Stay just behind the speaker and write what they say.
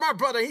My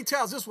brother, he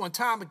tells this one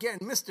time again,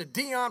 Mr.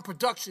 Dion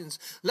Productions.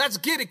 Let's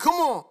get it. Come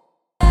on.